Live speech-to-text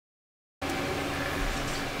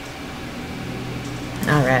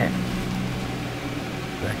Alright.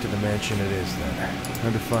 Back to the mansion it is then.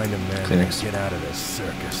 Time to find him, man. And get out of this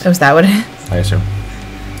circus. Oh, is that what it is? I assume.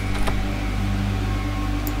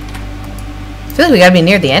 I feel like we gotta be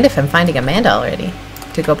near the end if I'm finding Amanda already.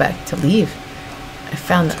 To go back, to leave. I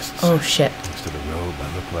found the... Oh, shit. Thanks to the robe,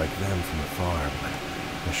 I look like them from afar, but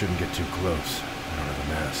I shouldn't get too close. I don't have a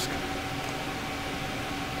mask.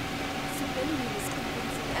 Civilian is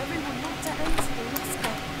convincing everyone not to enter the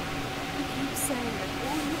whisper. He keeps saying that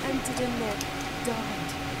all who entered in there died.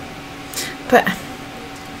 But...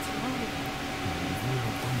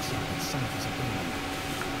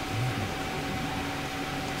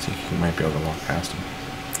 See, you might be able to walk past him.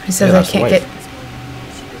 He says Yeah, I that's can't the get... wife.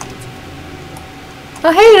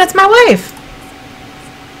 Oh, hey, that's my wife!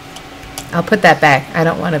 I'll put that back. I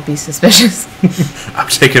don't want to be suspicious. I'm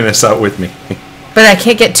taking this out with me. But I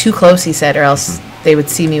can't get too close, he said, or else they would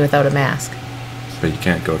see me without a mask. But you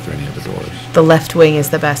can't go through any of the doors. The left wing is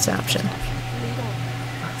the best option.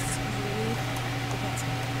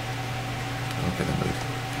 Okay, then move.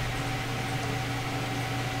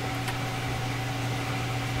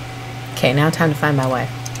 Okay, now time to find my wife.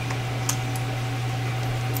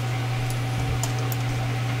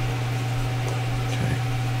 Okay.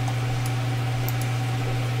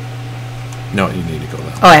 No, you need to go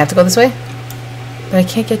that way. Oh, I have to go this way? But I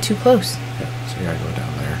can't get too close. Yeah, so you gotta go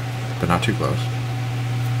down there. But not too close.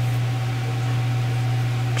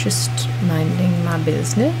 Just minding my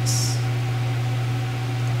business.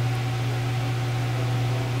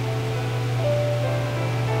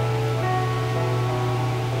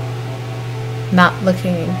 Not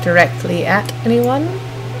looking directly at anyone.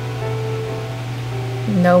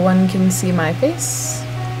 No one can see my face.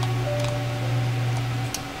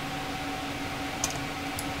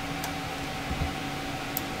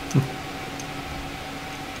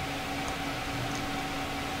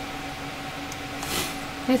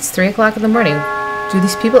 It's 3 o'clock in the morning. Do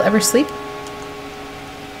these people ever sleep?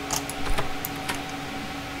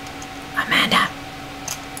 Amanda!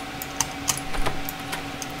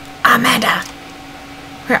 Amanda!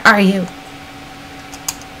 Where are you?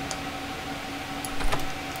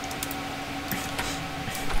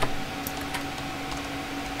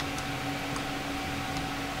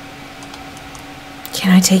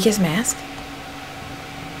 Can I take his mask?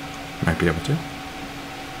 Might be able to.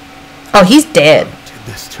 Oh, he's dead.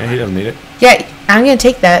 This Okay, he doesn't need it. Yeah, I'm gonna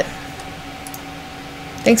take that.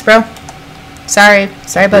 Thanks, bro. Sorry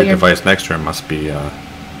about The your device next to him must be like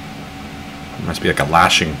a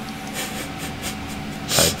lashing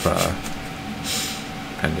type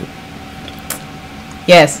pendant.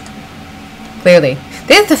 Yes, clearly.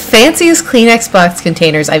 They have the fanciest Kleenex box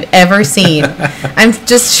containers I've ever seen. I'm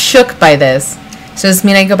just shook by this. So does this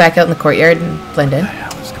mean I can go back out in the courtyard and blend in? What the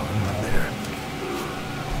hell is going on there?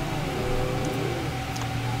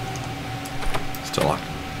 Still locked.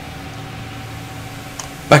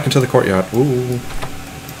 Back into the courtyard. Ooh.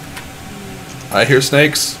 I hear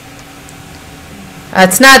snakes.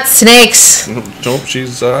 It's not snakes. Nope,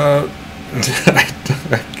 she's I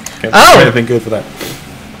can't Oh. do anything good for that.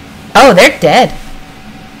 Oh, they're dead.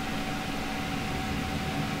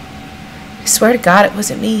 I swear to God, it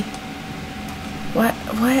wasn't me. What?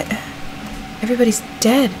 Everybody's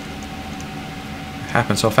dead. It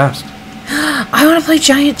happened so fast. I want to play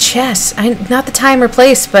giant chess. Not the time or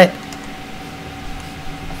place, but...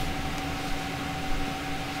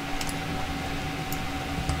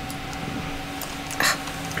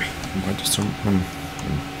 Why just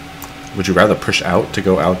would you rather push out to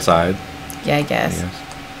go outside? Yeah, I guess.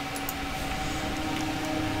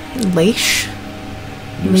 Yes. Leish?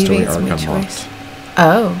 New story Leaving is arc my unlocked. choice.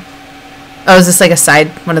 Oh. Oh, is this like a side,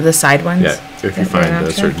 one of the side ones? Yeah, if you That find they're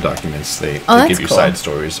after? certain documents, they Oh, that's give you cool. side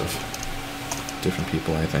stories of different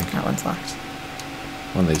people, I think. That one's locked.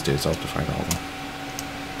 One of these days I'll have to find all of them.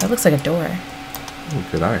 That looks like a door. Ooh,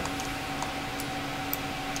 good eye.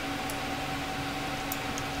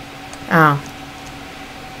 Oh.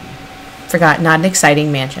 Forgot, not an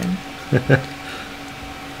exciting mansion.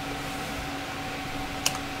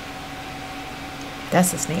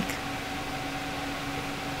 That's a snake.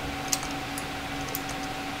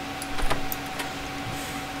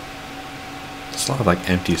 There's a lot of like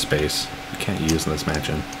empty space you can't use in this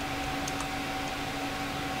mansion.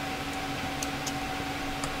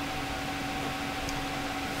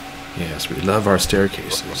 Yes, we love our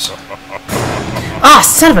staircases. Oh,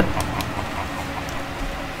 son of a...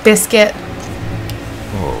 Biscuit.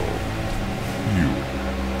 Oh, you.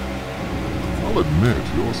 I'll admit,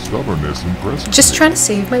 your stubbornness impresses me. Just trying to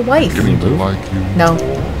save my wife. Give me a Seem to move. like you. No.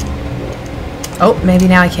 Oh, maybe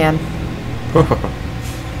now I can.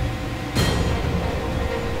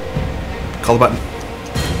 Call the button.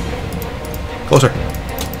 Closer.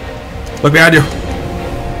 Look behind you.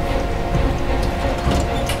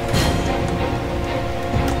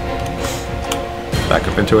 Back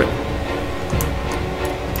up into it.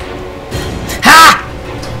 Ha!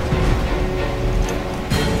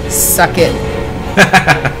 Suck it.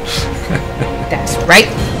 That's right.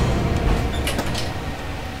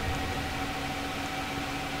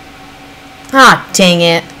 Ah, dang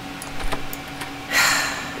it.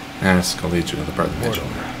 That's gonna lead you to the part of the Mortal,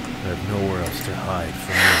 mansion. I have nowhere else to hide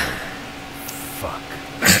from you. Fuck.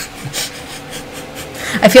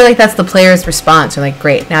 I feel like that's the player's response. They're like,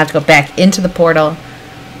 great, now I have to go back into the portal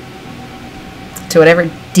to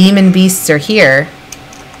whatever demon beasts are here.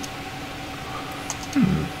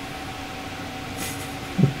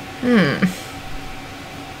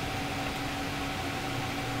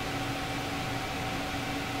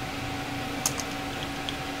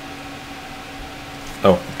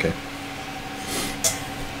 Oh, okay.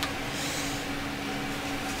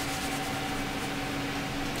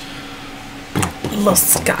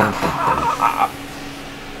 Mosca.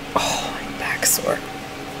 Oh, my back sore.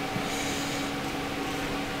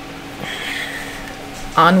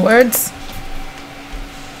 Onwards.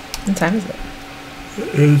 What time is it?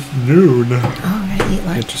 It's noon. Oh, I gotta eat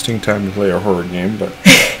lunch. Interesting time to play a horror game, but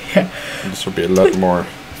this will be a lot more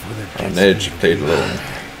on edge if played alone. I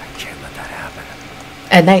can't let that happen.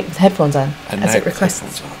 At night with headphones on, At as night it with requests.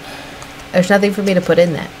 headphones on. There's nothing for me to put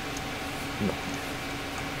in that.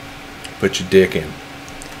 Put your dick in.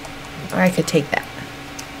 Or I could take that.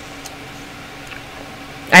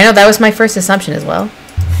 I know that was my first assumption as well.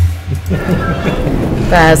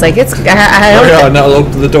 But I was like, it's. I Oh don't. yeah, now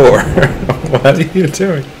open the door. What are you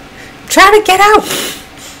doing? Try to get out!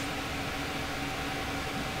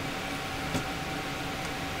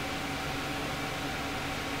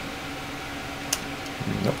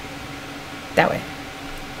 Nope. That way.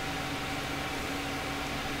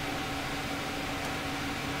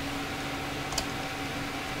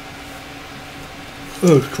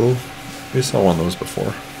 Oh, that's cool. We saw one of those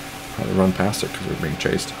before. Had to run past it because we were being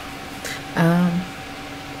chased.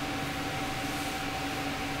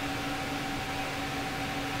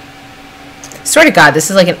 Swear to God, this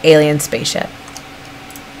is like an alien spaceship.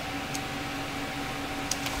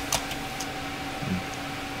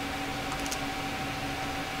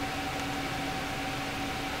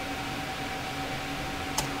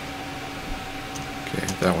 Okay,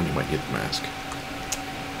 that one you might get the mask.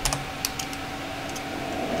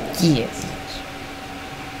 Yes.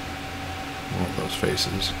 More of those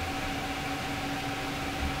faces.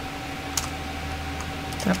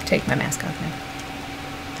 I'll take my mask off now.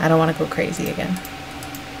 I don't want to go crazy again.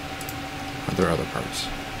 Are there other parts?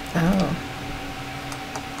 Oh.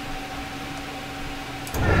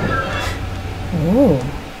 Ooh.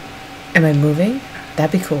 Am I moving?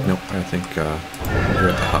 That'd be cool. Nope, I think you're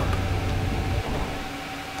at the hub.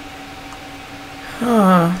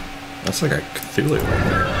 Huh. That's like a Cthulhu right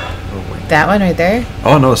there. Oh, wait. That one right there?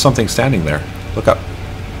 Oh no, there's something standing there. Look up.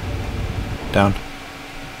 Down.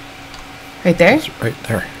 Right there? It's right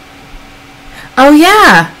there. Oh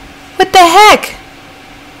yeah! What the heck?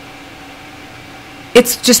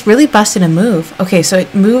 It's just really busting a move. Okay, so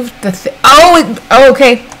it moved the oh,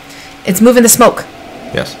 okay. It's moving the smoke.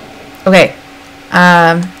 Yes. Okay.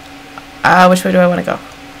 Which way do I want to go?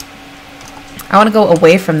 I want to go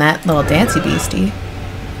away from that little dancy beastie.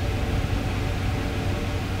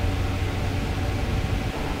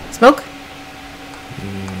 Smoke?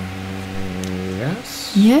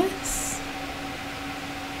 Yes. Yes.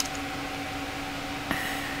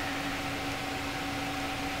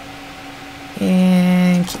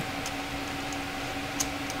 And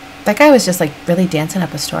that guy was just like really dancing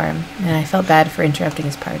up a storm, and I felt bad for interrupting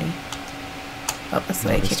his party. Oh, that's the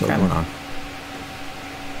way I It's came still from. going on.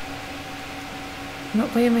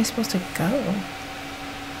 What way am I supposed to go?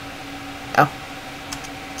 Oh.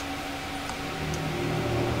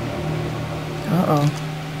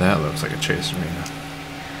 Uh-oh. That looks like a chase arena.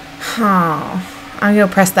 Oh. I'm gonna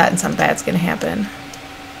press that and something bad's gonna happen.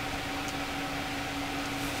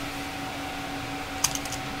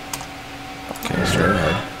 Okay, straight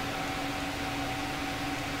ahead.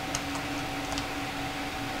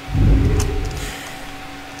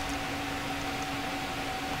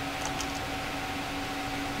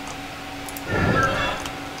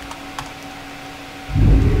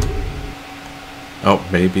 Oh,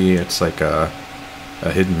 maybe it's like a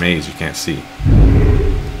hidden maze you can't see.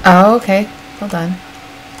 Oh, okay. Hold on.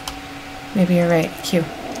 Maybe you're right. Q.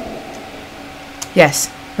 Yes.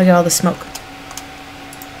 Look at all the smoke.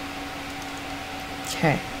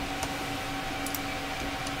 Okay.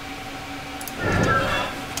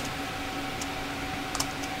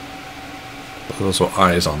 There's also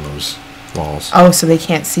eyes on those walls. Oh, so they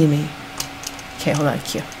can't see me. Okay, hold on,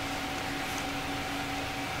 Q.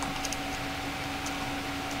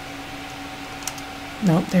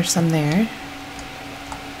 Nope, there's some there.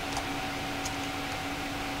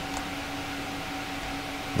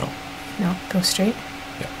 No. No, go straight.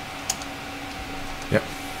 Yep. Yep.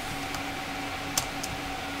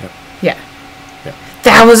 Yep. Yeah. Yep.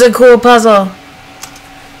 That was a cool puzzle.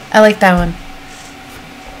 I like that one.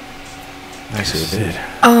 Nice as Sid, it.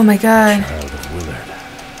 Oh my god. child of Willard.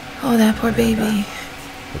 Oh, that poor baby.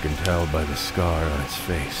 I can tell by the scar on its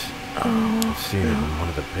face. I've seen it in one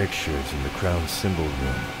of the pictures in the Crown Symbol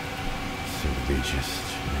room. Seemed to be just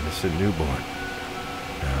an innocent newborn.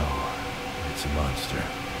 Now, it's a monster.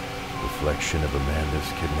 Reflection of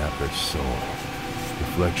Amanda's kidnapper's soul.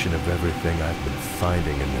 Reflection of everything I've been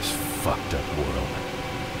finding in this fucked up world.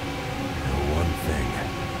 I know one thing.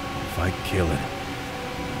 If I kill it,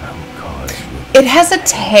 I will cause ruin. It has a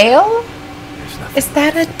tail? There's nothing Is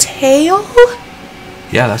that a tail?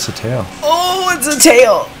 Yeah, that's the tail. Oh, it's a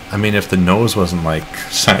tail. I mean, if the nose wasn't like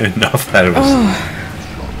sign enough that it was.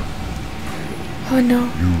 Oh no.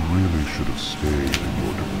 You really should have stayed in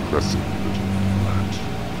your depressing little flat.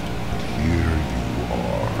 But here you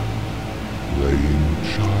are, playing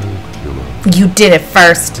child killer. You did it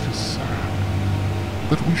first. It is sad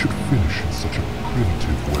that we should finish in such a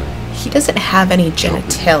primitive way. He doesn't have any Jumping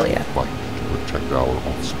genitalia. Fight to protect our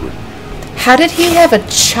offspring. How did he have a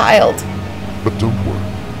child? But don't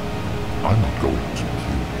worry, I'm not going to kill you.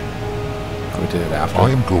 We did it after. I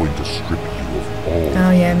am going to strip you of all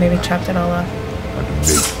Oh yeah, maybe chopped it all off. and make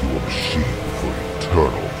you a machine for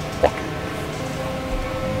eternal fucking.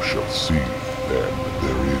 You shall see then that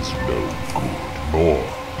there is no good nor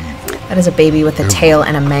evil. That is a baby with a tail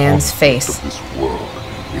and a man's Every face. concept of this world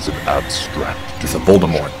is an abstract It's a delusion.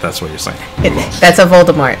 Voldemort. That's what you're saying. That's a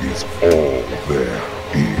Voldemort. Is all there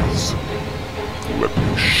is. Let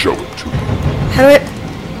me show it to you.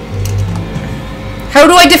 How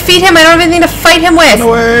do I defeat him? I don't have anything to fight him with.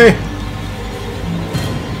 No way!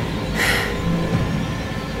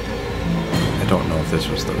 I don't know if this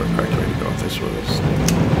was the correct way to go. If this was.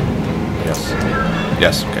 Yes.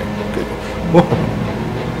 Yes, okay. Good. Whoa.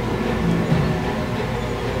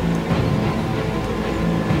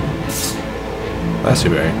 Bless you,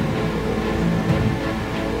 Barry.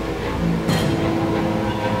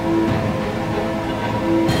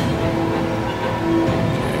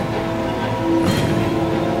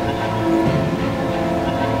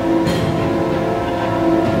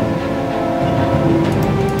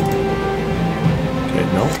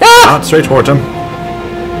 Not straight towards him.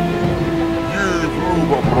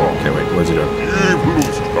 Okay, wait, what's he doing?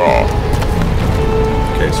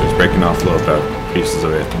 Okay, so he's breaking off little pieces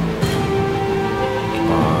of it.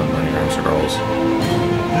 Come on, running around circles.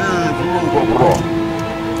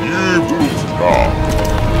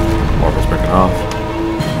 Marvel's breaking off.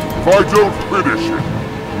 If I don't finish it,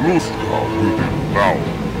 Lustra will be bound.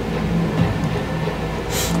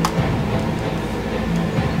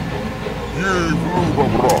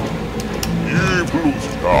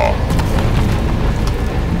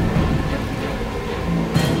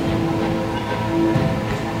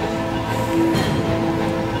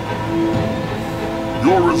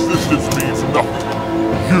 Your resistance means nothing.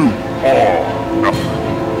 You are nothing.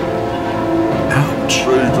 Ouch.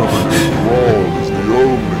 Fate of an enthrall is the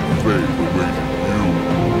only fate awaiting you.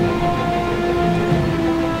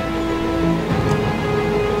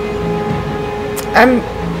 I'm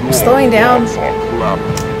slowing down. Your thoughts are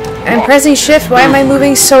clapping. I'm pressing shift. Why am I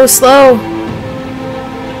moving so slow?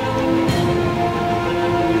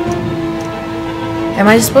 Am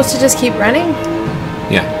I supposed to just keep running?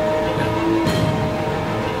 Yeah.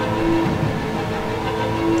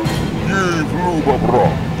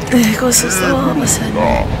 It goes so slow all of a sudden.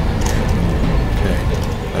 Okay,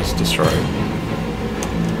 that's destroyed.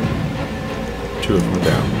 Two of them are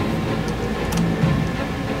down.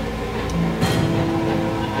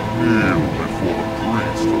 Kneel before the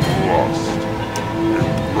priest of lust.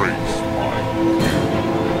 Embrace my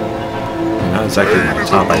Not exactly the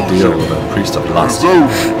top ideal of a priest of lust.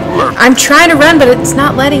 I'm trying to run, but it's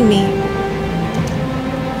not letting me.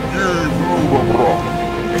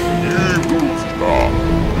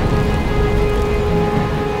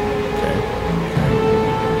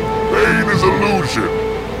 Pain is illusion.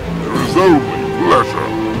 There is only pleasure.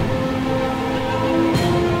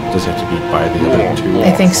 Does it have to be by the other two?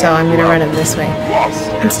 I think so. I'm gonna run him this way.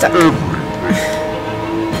 I'm stuck.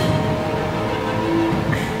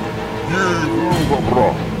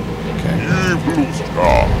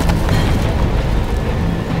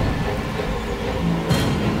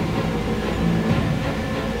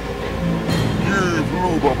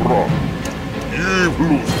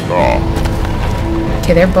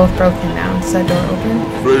 Okay, they're both broken now. Is that door open?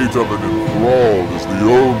 Fate of an enthralled is the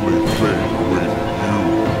only fate awaiting you.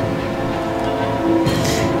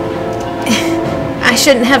 I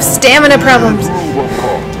shouldn't have stamina problems.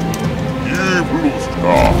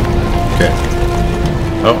 Okay.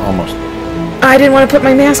 Oh, almost. I didn't want to put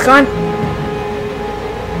my mask on.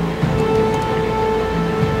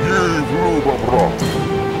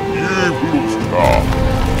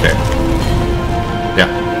 Okay.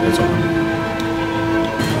 Yeah, it's open.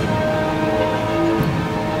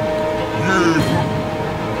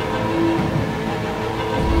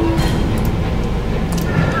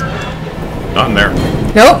 Not in there.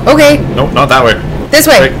 Nope. Okay. Nope, not that way. This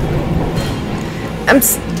way. Right. I'm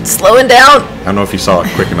slowing down. I don't know if you saw it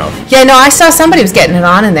quick enough. Yeah, no, I saw somebody was getting it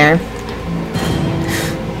on in there.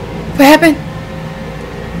 What happened?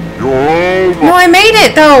 You're all No, I made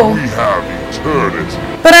it though. we have eternity.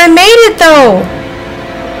 But I made it though.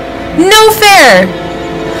 No fair.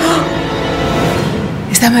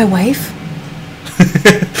 Is that my wife?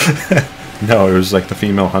 No, it was like the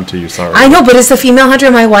female hunter you saw. I know, but is the female hunter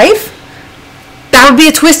my wife? That would be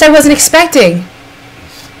a twist I wasn't expecting.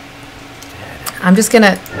 I'm just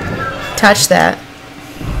gonna touch that.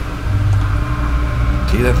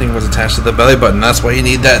 See, that thing was attached to the belly button. That's why you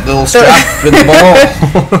need that little strap with the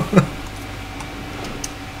ball.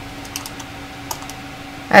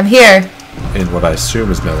 I'm here. In what I assume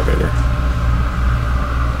is an elevator.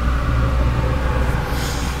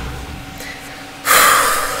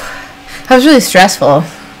 That was really stressful.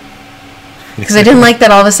 Because I didn't like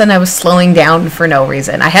that all of a sudden I was slowing down for no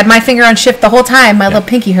reason. I had my finger on shift the whole time. My little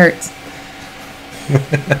pinky hurts.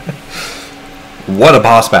 What a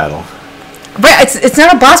boss battle. Right, it's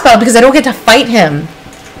not a boss battle because I don't get to fight him.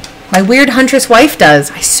 My weird huntress wife does.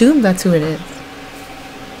 I assume that's who it is.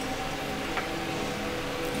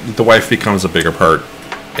 The wife becomes a bigger part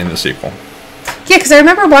in the sequel. Yeah, because I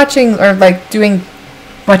remember watching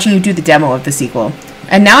you do the demo of the sequel,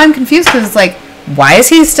 and now I'm confused because it's like, why is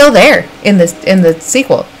he still there in the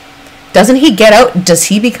sequel? Doesn't he get out? Does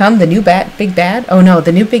he become the new big bad? Oh no,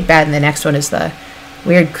 the new big bad in the next one is the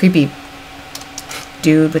weird, creepy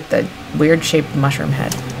dude with the weird shaped mushroom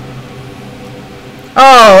head.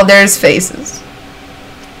 Oh, there's faces.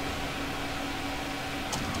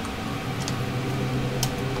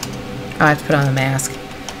 Oh, I have to put on the mask.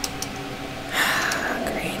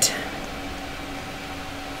 Great.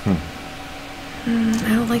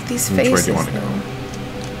 I don't like these faces. Which way do you want to go?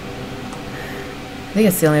 I think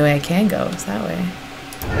it's the only way I can go, is that way.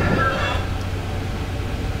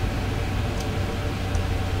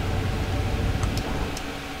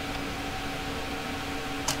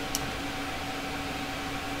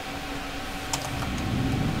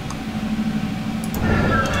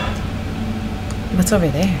 What's over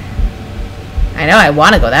there? I know I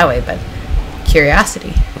want to go that way, but curiosity.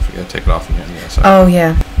 Don't forget to take it off from here. Yeah, sorry. Oh,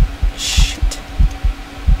 yeah. Shoot.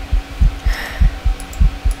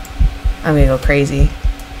 I'm gonna go crazy.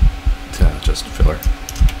 Just filler.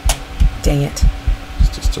 Dang it.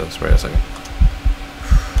 Just wait a second.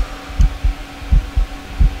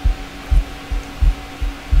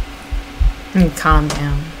 Calm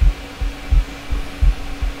down.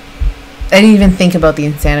 I didn't even think about the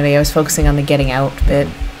insanity. I was focusing on the getting out bit.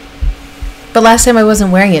 But last time I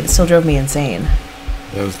wasn't wearing it, it still drove me insane.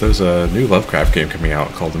 There's a new Lovecraft game coming out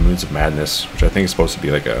called The Moons of Madness, which I think is supposed to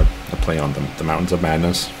be like a play on the Mountains of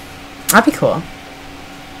Madness. That'd be cool.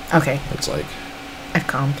 Okay, It's like, I've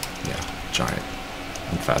calmed. yeah, giant,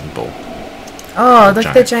 unfathomable. Oh, look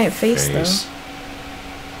at the giant face, though.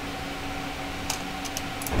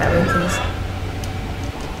 That way, please.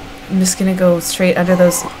 I'm just gonna go straight under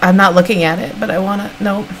those. I'm not looking at it, but I wanna.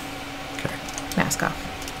 Nope. Okay. Mask off.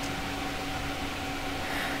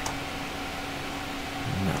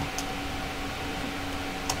 No.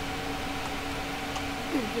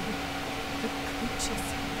 The creatures.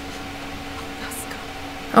 Alaska.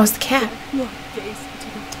 Oh, it's the cat. Not gaze into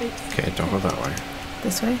the face. Okay, don't go that way.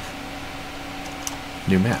 This way.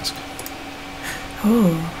 New mask.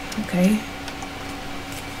 Oh, okay.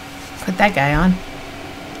 Put that guy on.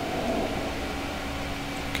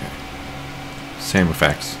 Okay. Same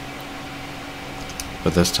effects.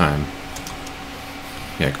 But this time,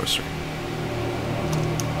 yeah, it goes through.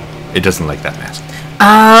 It doesn't like that mask.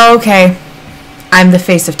 Oh, okay. I'm the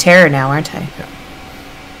face of terror now, aren't I? Yeah.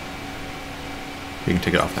 You can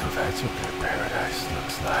take it off now. That's what their paradise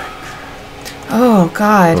looks like. Oh,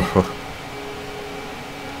 God. Oh,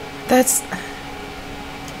 That's...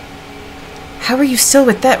 How are you still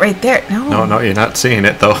with that right there? No. no, you're not seeing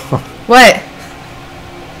it though. What?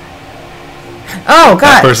 Oh, That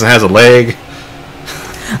God. person has a leg.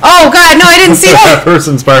 Oh God, no, I didn't see That that.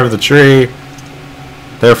 person's part of the tree.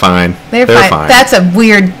 They're fine. They're fine. That's a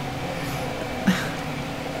weird.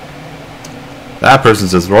 That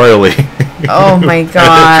person's just royally. Oh my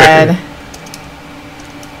God.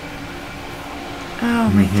 Oh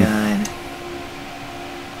my God.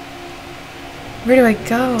 Where do I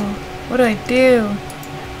go? What do I do?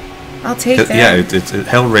 I'll take that. Yeah, it's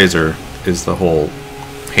Hellraiser is the whole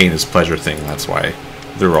pain is pleasure thing. That's why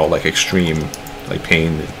they're all like extreme, like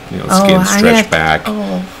pain. You know, skin stretched back.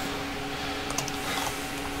 Oh.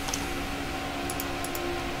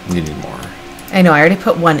 You need more. I know. I already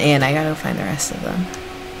put one in. I gotta go find the rest of them.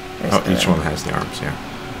 Each one has the arms. Yeah.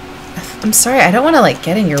 I'm sorry. I don't want to like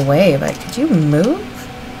get in your way, but could you move?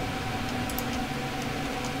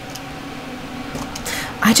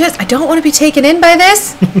 I don't want to be taken in by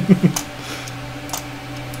this.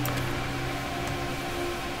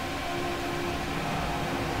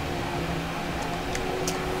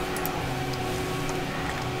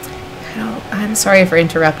 I'm sorry for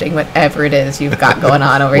interrupting whatever it is you've got going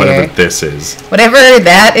on over Whatever here. this is. Whatever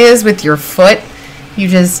that is with your foot, you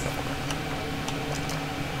just...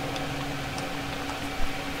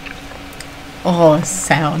 Oh,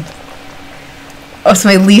 sound. Oh, it's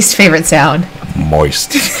my least favorite sound.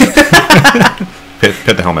 Moist.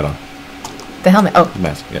 Put the helmet on. The helmet. Oh,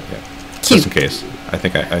 Mask. Yeah. cute. Just in case. I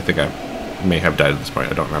think I may have died at this point.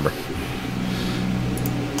 I don't remember.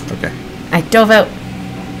 Okay. I dove out.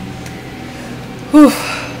 Whew.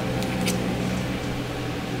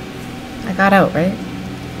 I got out, right?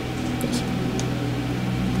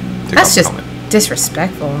 Take That's off the just helmet.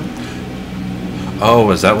 disrespectful.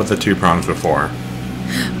 Oh, is that what the two prongs were for?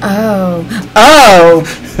 Oh.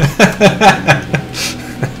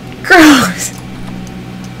 Gross.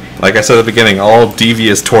 Like I said at the beginning, all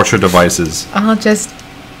devious torture devices.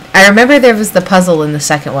 I remember there was the puzzle in the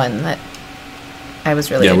second one that I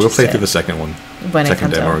was really Yeah, we'll play interested through the second one. when it Second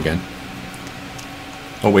comes demo out. again.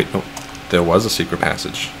 Oh wait, no. There was a secret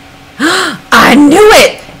passage. I knew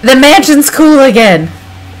it! The mansion's cool again.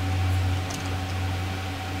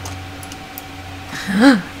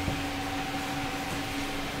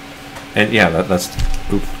 And yeah, that's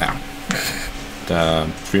oop, ow.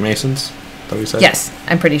 The Freemasons? That we said? Yes,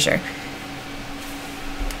 I'm pretty sure.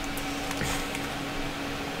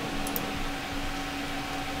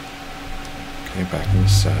 Okay, back in the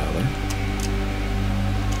cellar.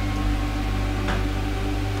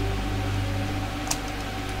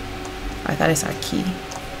 I thought I saw a key.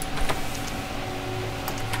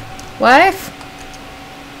 Wife?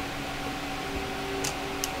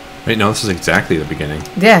 Wait, no, this is exactly the beginning.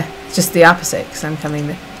 Yeah, it's just the opposite, because I'm coming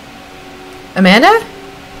to... Amanda?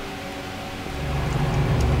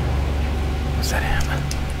 Was that him?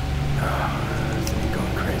 Oh, this thing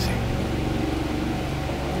going crazy.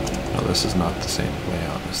 No, this is not the same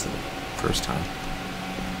layout as the first time.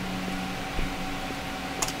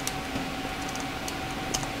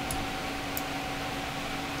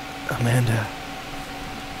 Amanda.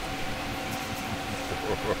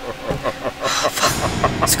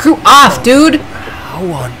 Screw off, dude! How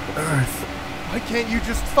on earth? Why can't you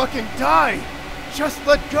just fucking die? Just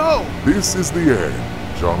let go! This is the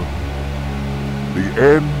end, Jonathan. The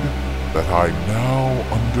end that I now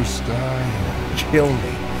understand. Kill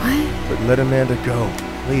me. What? But let Amanda go,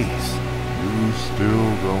 please. You still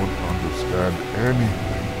don't understand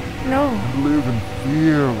anything. No. You live in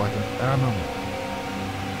fear like an animal.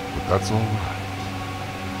 But that's all right.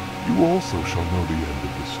 You also shall know the end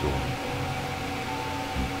of the story.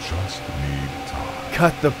 You just need time.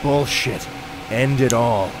 Cut the bullshit. End it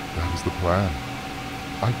all. That is the plan.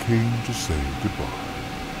 I came to say goodbye.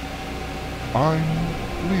 I'm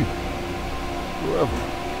leaving. Forever.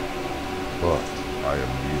 But I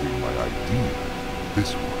am leaving my idea.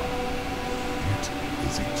 This one. It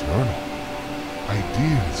is eternal.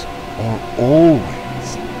 Ideas are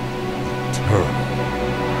always eternal.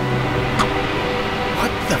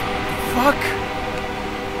 What the fuck?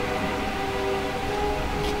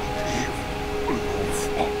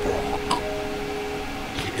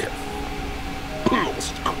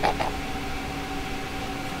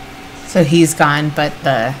 So he's gone, but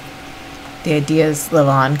the ideas live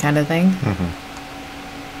on, kind of thing. Mm-hmm.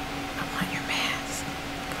 I want your mask.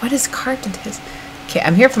 What is carved into his? Okay,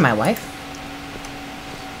 I'm here for my wife.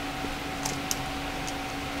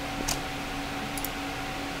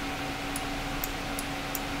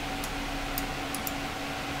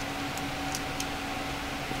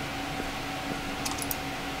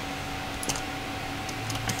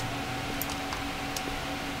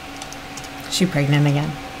 Is she pregnant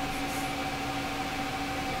again?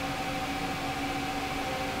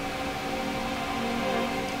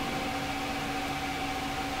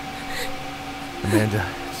 Amanda,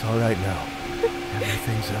 it's all right now.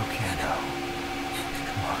 Everything's okay now.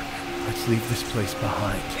 Come on, let's leave this place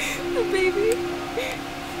behind. The baby.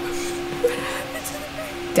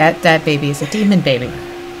 That baby is a demon baby.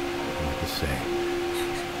 What to say?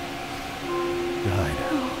 Died,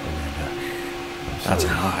 Amanda. I'm That's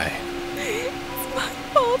sorry. high. It's my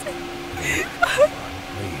fault.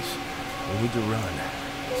 Please, we need to run.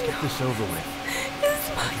 Let's get this over with. It's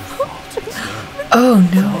my fault. It's him. Oh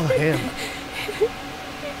no. All him.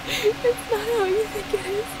 It's not how you think it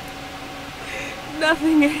is.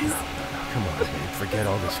 Nothing is. Come on, babe. Forget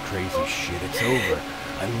all this crazy shit. It's over.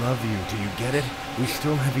 I love you. Do you get it? We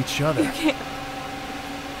still have each other. You can't.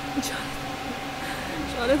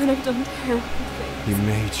 Jonathan, I've done terrible things. He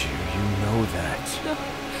made you. You know that. No.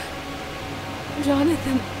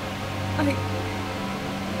 Jonathan, I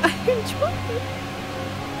enjoyed it.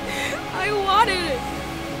 I wanted it.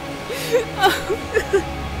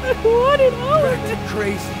 I wanted all of You're it.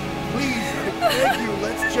 crazy. Please, I beg you.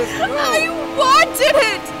 Let's just go. I wanted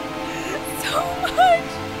it so much.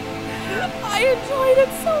 I enjoyed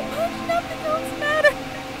it so much. Nothing else mattered.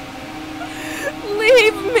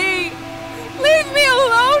 Leave me. Leave me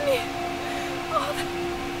alone. Oh,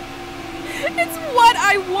 it's what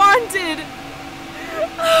I wanted.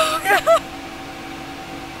 Oh, God.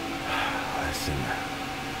 Listen,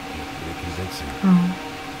 you're pretty convincing. Oh.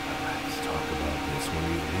 Let's talk about this when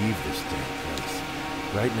we leave this damn place.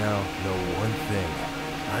 Right now, know one thing.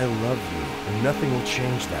 I love you, and nothing will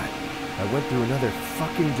change that. I went through another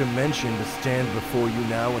fucking dimension to stand before you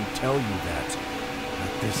now and tell you that.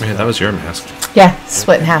 Let this Man, that was your mask. Yeah,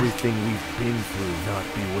 split in half. Everything we've been through not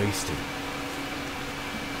be wasted.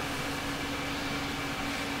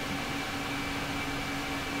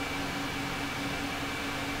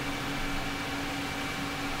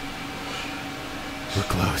 We're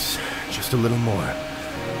close. Just a little more.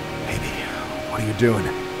 Baby, what are you doing?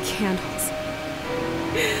 Candles.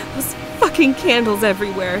 Those fucking candles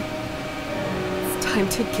everywhere. It's time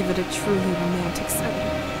to give it a truly romantic setting.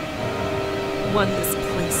 One this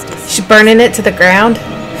place does. She's burning it to the ground.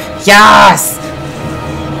 Yes.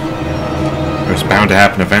 It was bound to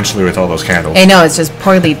happen eventually with all those candles. I know, it's just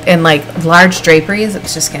poorly in like large draperies.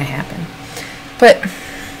 It's just gonna happen. But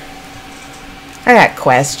I got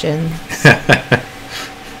questions.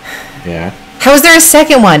 Yeah. How is there a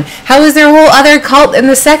second one? How is there a whole other cult in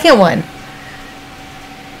the second one?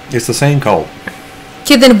 It's the same cult.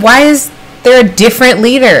 Okay, then why is there a different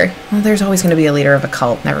leader? Well, there's always going to be a leader of a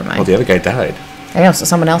cult. Never mind. Well, the other guy died. I know, so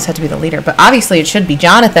someone else had to be the leader. But obviously it should be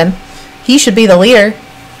Jonathan. He should be the leader.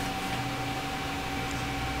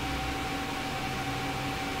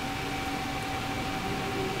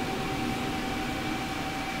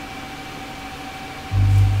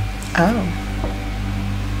 Oh.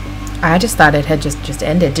 I just thought it had just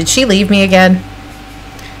ended. Did she leave me again?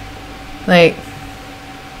 Like,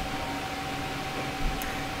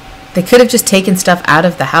 they could have just taken stuff out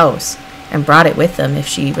of the house and brought it with them if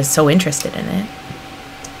she was so interested in it.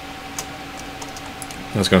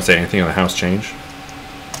 I was going to say, anything in the house change?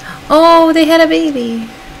 Oh, they had a baby.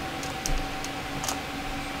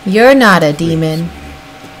 You're not a demon.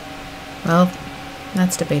 Well,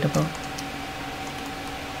 that's debatable.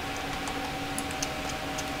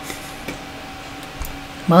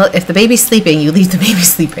 Well, if the baby's sleeping, you leave the baby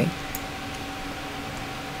sleeping.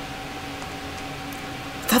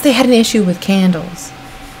 I thought they had an issue with candles.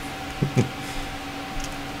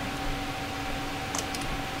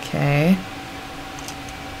 Okay.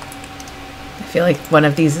 I feel like one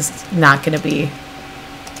of these is not going to be...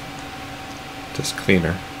 Just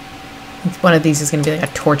cleaner. One of these is going to be like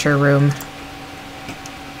a torture room.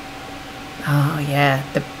 Oh, yeah.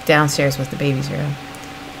 The downstairs was the baby's room.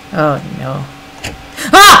 Oh, no.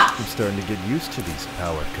 Ah! I'm starting to get used to these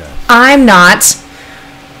power cuts. I'm not.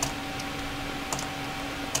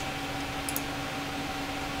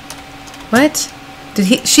 What?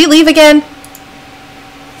 Did she leave again?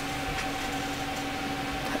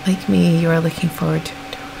 Like me, you are looking forward to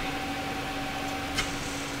it.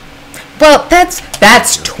 Well,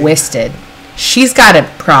 that's twisted. She's got a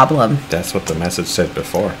problem. That's what the message said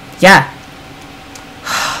before. Yeah.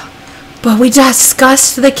 But we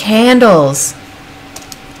discussed the candles.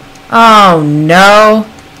 Oh no.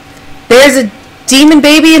 There's a demon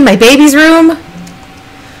baby in my baby's room.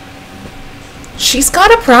 She's got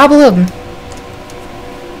a problem.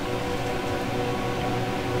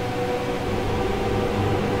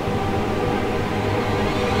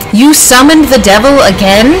 You summoned the devil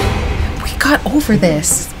again? We got over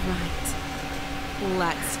this. Right.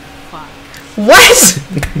 Let's fuck. What?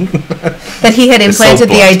 That he had It's so implanted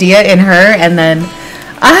the blunt. idea in her and then...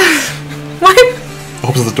 what?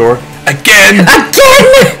 Opens the door. Again!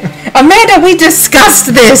 Amanda, we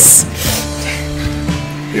discussed this.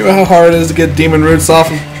 You know how hard it is to get demon roots off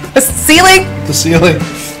of The ceiling. the ceiling?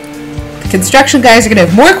 The construction guys are gonna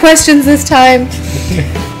have more questions this time.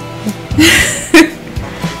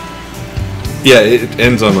 Yeah, it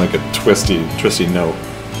ends on like a twisty note.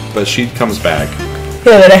 But she comes back,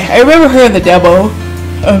 Yeah, I remember her in the demo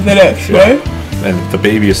of the next one. and the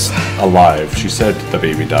baby is alive. She said the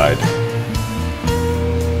baby died.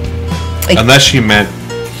 Like- Unless he meant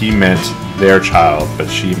their child, but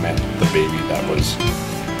she meant the baby that was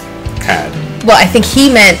had. Well, I think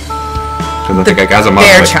he meant Because I think like, as a mother,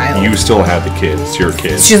 their like, child. you still had the kid. It's your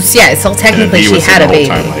kid. just so And technically he she was had the a whole baby.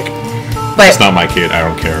 time like, But it's not my kid. I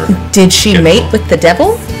don't care. did she Get mate involved. with the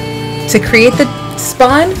devil to create the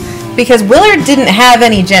spawn? Because Willard didn't have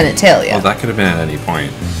any genitalia. Well, that could have been at any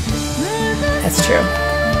point. That's true.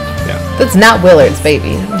 Yeah. That's not Willard's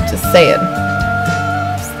baby. I'm just saying.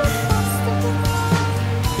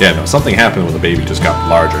 Yeah, no, something happened when the baby just got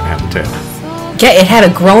larger and had the tail. Yeah, it had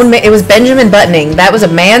a grown. It was Benjamin Buttoning. That was a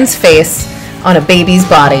man's face on a baby's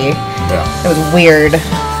body. Yeah. It was weird.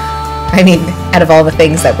 I mean, out of all the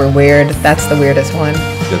things that were weird, that's the weirdest one.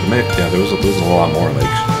 Yeah, there was a lot more like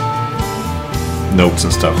notes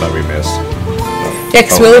and stuff that we missed. Yeah,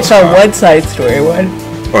 because Oh, Willard that's saw fine. one side story one.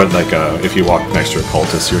 Or like if you walk next to a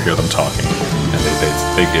cultist, you'll hear them talking, and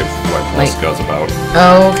they give what Like- Lust goes about,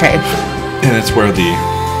 Oh, okay. and it's where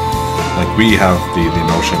we have the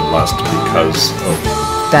emotion of lust because of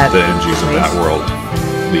That the energies of that world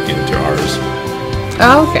leaking into ours.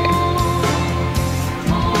 Oh, okay.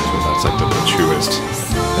 So that's like the truest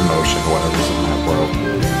emotion, whatever's in that world.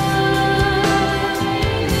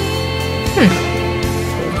 So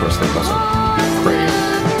of course that doesn't crave,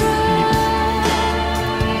 eat,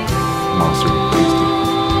 monster beastie.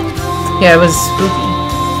 Yeah, it was spooky.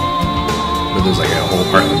 But there's like a whole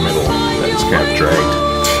part in the middle that is kind of dragged.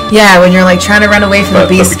 Yeah, when you're like trying to run away from But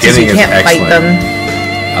the the beast because you beginning is can't fight excellent.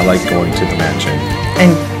 them I like going to the mansion,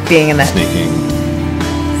 and being in that. sneaking,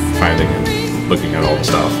 finding and looking at all the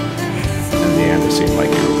stuff. In the end, it seemed like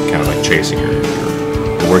you're kind of like chasing you're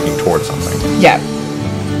working towards something. Yeah.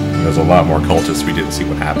 There's a lot more cultists we didn't see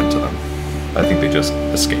what happened to them. I think they just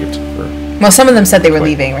escaped. Well, some of them said they were Like-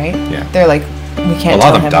 leaving, right? Yeah. They're like, we A can't.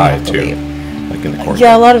 lot tell of them him we died have to too, leave. like in the court.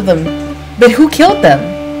 Yeah, a lot of them. But who killed them?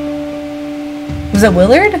 Was it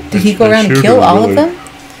Willard? Did he go I'm around and sure kill it was all of Willard. them?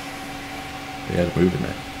 They had to move in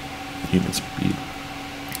at human speed.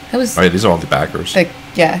 That was All right, these are all the backers. like,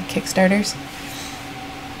 yeah, Kickstarters.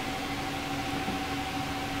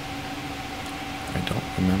 I don't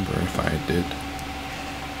remember if I did.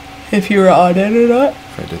 If you were on it or not.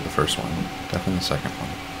 If I did the first one, definitely the second one.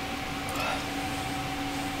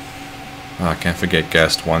 Oh, I can't forget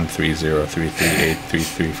guest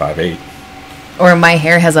 13033833358. Or My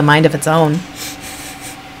Hair Has a Mind of Its Own.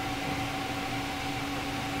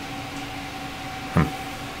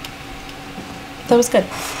 That was good.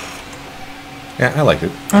 Yeah, I liked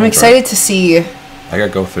it. I'm excited to see I gotta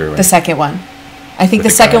go through the second one. I think With the the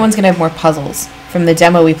second guy. one's gonna have more puzzles. From the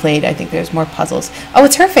demo we played, I think there's more puzzles. Oh,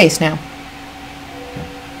 it's her face now.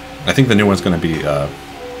 I think the new one's gonna be a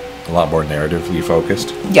lot more narratively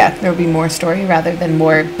focused Yeah, there'll be more story rather than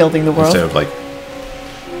more building the world. instead of like,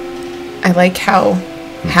 I like how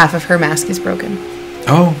half of her mask is broken.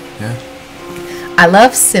 oh yeah, I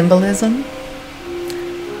love symbolism.